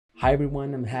Hi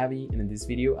everyone, I'm Javi, and in this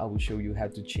video I will show you how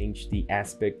to change the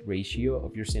aspect ratio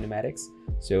of your cinematics.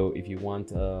 So if you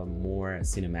want a more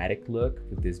cinematic look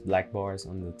with these black bars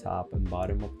on the top and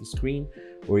bottom of the screen,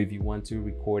 or if you want to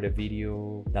record a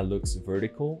video that looks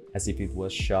vertical as if it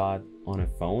was shot on a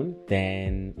phone,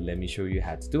 then let me show you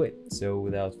how to do it. So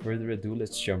without further ado,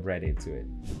 let's jump right into it.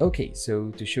 Okay, so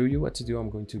to show you what to do,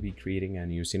 I'm going to be creating a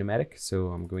new cinematic. So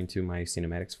I'm going to my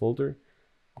cinematics folder.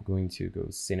 I'm going to go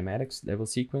cinematics level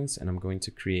sequence, and I'm going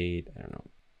to create, I don't know,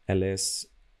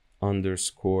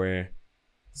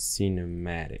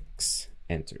 ls_cinematics,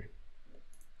 enter.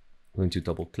 I'm going to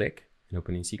double click and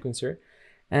open in sequencer,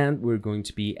 and we're going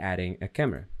to be adding a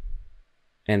camera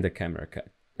and a camera cut.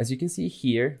 As you can see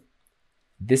here,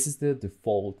 this is the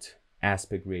default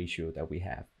aspect ratio that we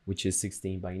have, which is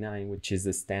 16:9, which is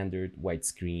the standard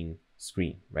widescreen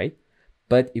screen, right?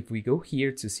 But if we go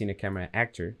here to Cine Camera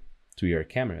Actor, to your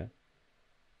camera,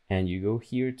 and you go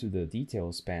here to the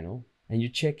details panel and you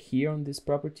check here on these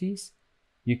properties,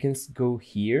 you can go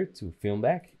here to film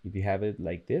back. If you have it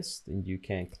like this, then you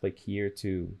can click here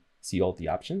to see all the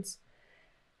options,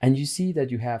 and you see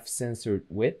that you have censored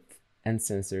width and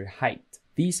censored height.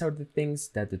 These are the things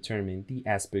that determine the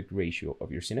aspect ratio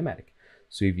of your cinematic.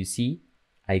 So if you see,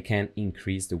 I can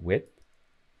increase the width,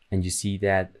 and you see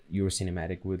that your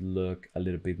cinematic would look a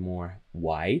little bit more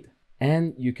wide.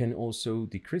 And you can also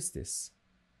decrease this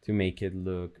to make it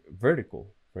look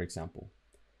vertical, for example.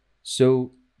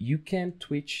 So you can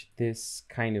twitch this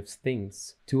kind of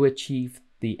things to achieve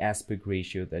the aspect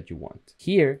ratio that you want.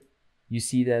 Here, you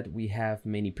see that we have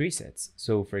many presets.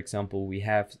 So for example, we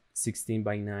have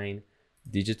 16:9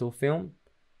 digital film,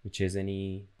 which is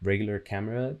any regular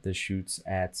camera that shoots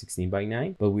at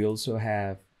 16:9. But we also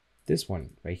have this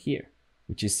one right here,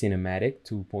 which is cinematic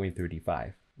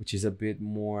 2.35. Which is a bit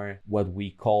more what we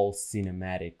call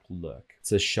cinematic look.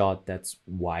 It's a shot that's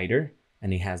wider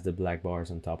and it has the black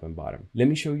bars on top and bottom. Let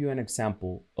me show you an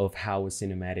example of how a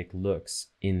cinematic looks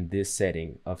in this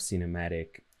setting of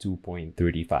cinematic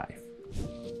 2.35.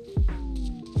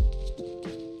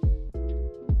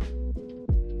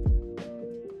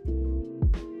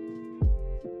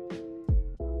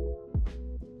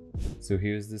 So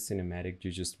here's the cinematic you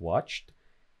just watched.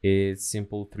 It's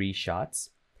simple 3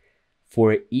 shots.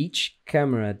 For each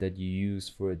camera that you use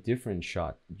for a different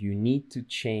shot, you need to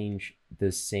change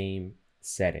the same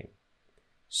setting.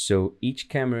 So each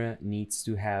camera needs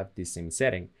to have the same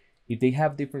setting. If they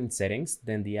have different settings,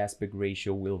 then the aspect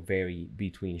ratio will vary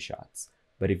between shots.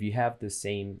 But if you have the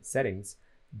same settings,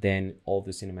 then all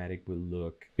the cinematic will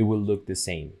look the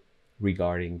same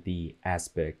regarding the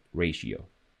aspect ratio.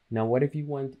 Now, what if you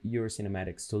want your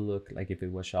cinematics to look like if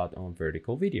it was shot on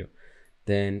vertical video?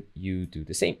 Then you do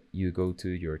the same. You go to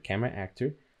your camera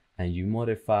actor and you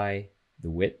modify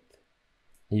the width,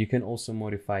 and you can also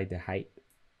modify the height.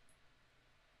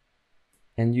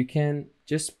 And you can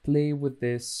just play with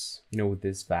this, with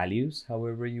these values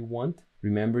however you want.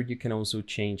 Remember, you can also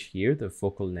change here the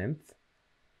focal length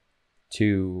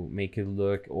to make it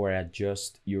look or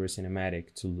adjust your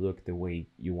cinematic to look the way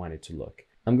you want it to look.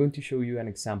 I'm going to show you an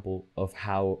example of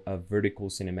how a vertical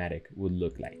cinematic would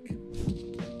look like.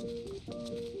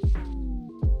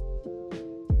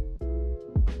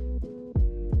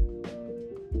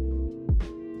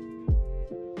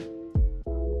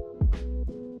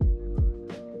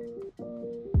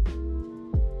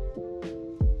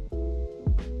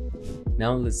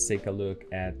 Now let's take a look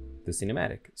at the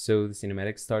cinematic. So the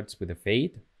cinematic starts with a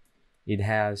fade. It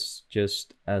has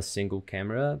just a single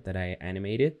camera that I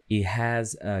animated. It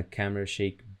has a camera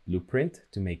shake blueprint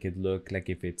to make it look like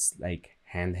if it's like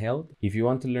handheld. If you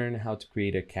want to learn how to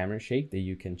create a camera shake, then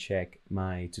you can check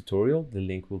my tutorial. The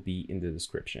link will be in the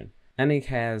description. And it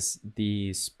has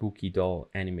the spooky doll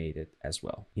animated as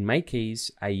well. In my case,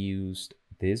 I used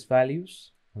these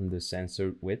values on the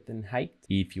censored width and height.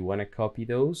 If you want to copy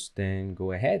those, then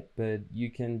go ahead, but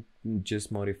you can just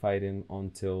modify them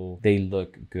until they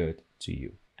look good to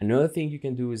you. Another thing you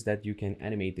can do is that you can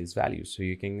animate these values. So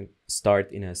you can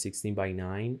start in a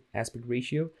 16:9 aspect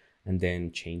ratio and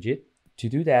then change it. To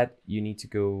do that, you need to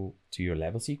go to your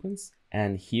level sequence,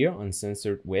 and here on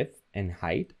censored width and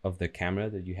height of the camera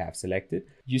that you have selected,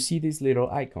 you see these little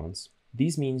icons.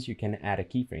 This means you can add a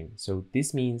keyframe. So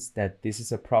this means that this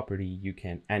is a property you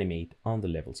can animate on the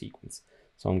level sequence.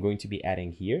 So I'm going to be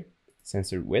adding here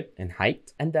censored width and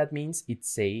height, and that means it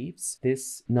saves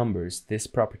these numbers, these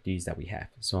properties that we have.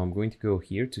 So I'm going to go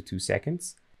here to 2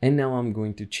 seconds, and now I'm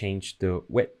going to change the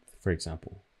width, for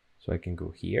example. So I can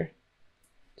go here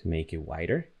to make it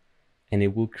wider, and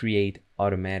it will create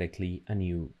automatically a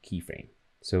new keyframe.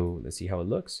 So let's see how it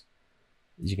looks.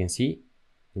 As you can see,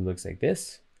 it looks like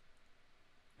this.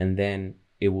 and then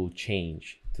it will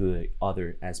change to the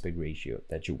other aspect ratio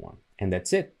that you want. And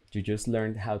that's it. You just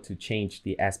learned how to change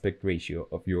the aspect ratio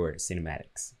of your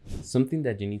cinematics. Something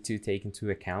that you need to take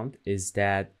into account is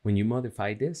that when you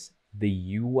modify this,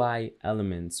 the UI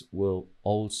elements will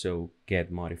also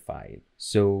get modified.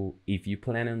 So if you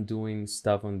plan on doing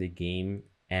stuff on the game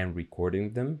and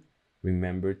recording them,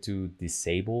 remember to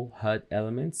disable HUD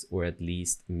elements or at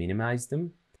least minimize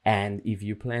them. And if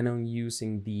you plan on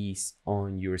using these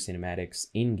on your cinematics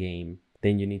in-game,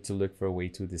 then you need to look for a way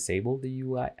to disable the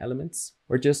UI elements,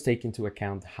 or just take into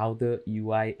account how the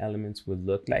UI elements will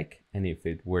look like and if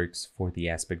it works for the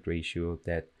aspect ratio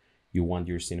that you want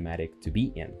your cinematic to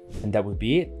be in. And that would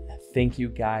be it. Thank you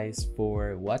guys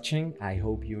for watching. I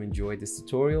hope you enjoyed this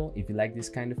tutorial. If you like this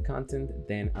kind of content,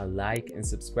 then a like and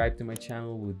subscribe to my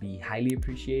channel would be highly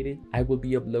appreciated. I will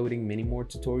be uploading many more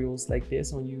tutorials like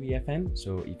this on UEFN,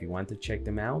 so if you want to check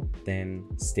them out, then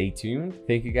stay tuned.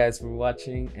 Thank you guys for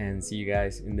watching and see you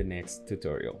guys in the next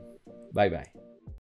tutorial. Bye bye.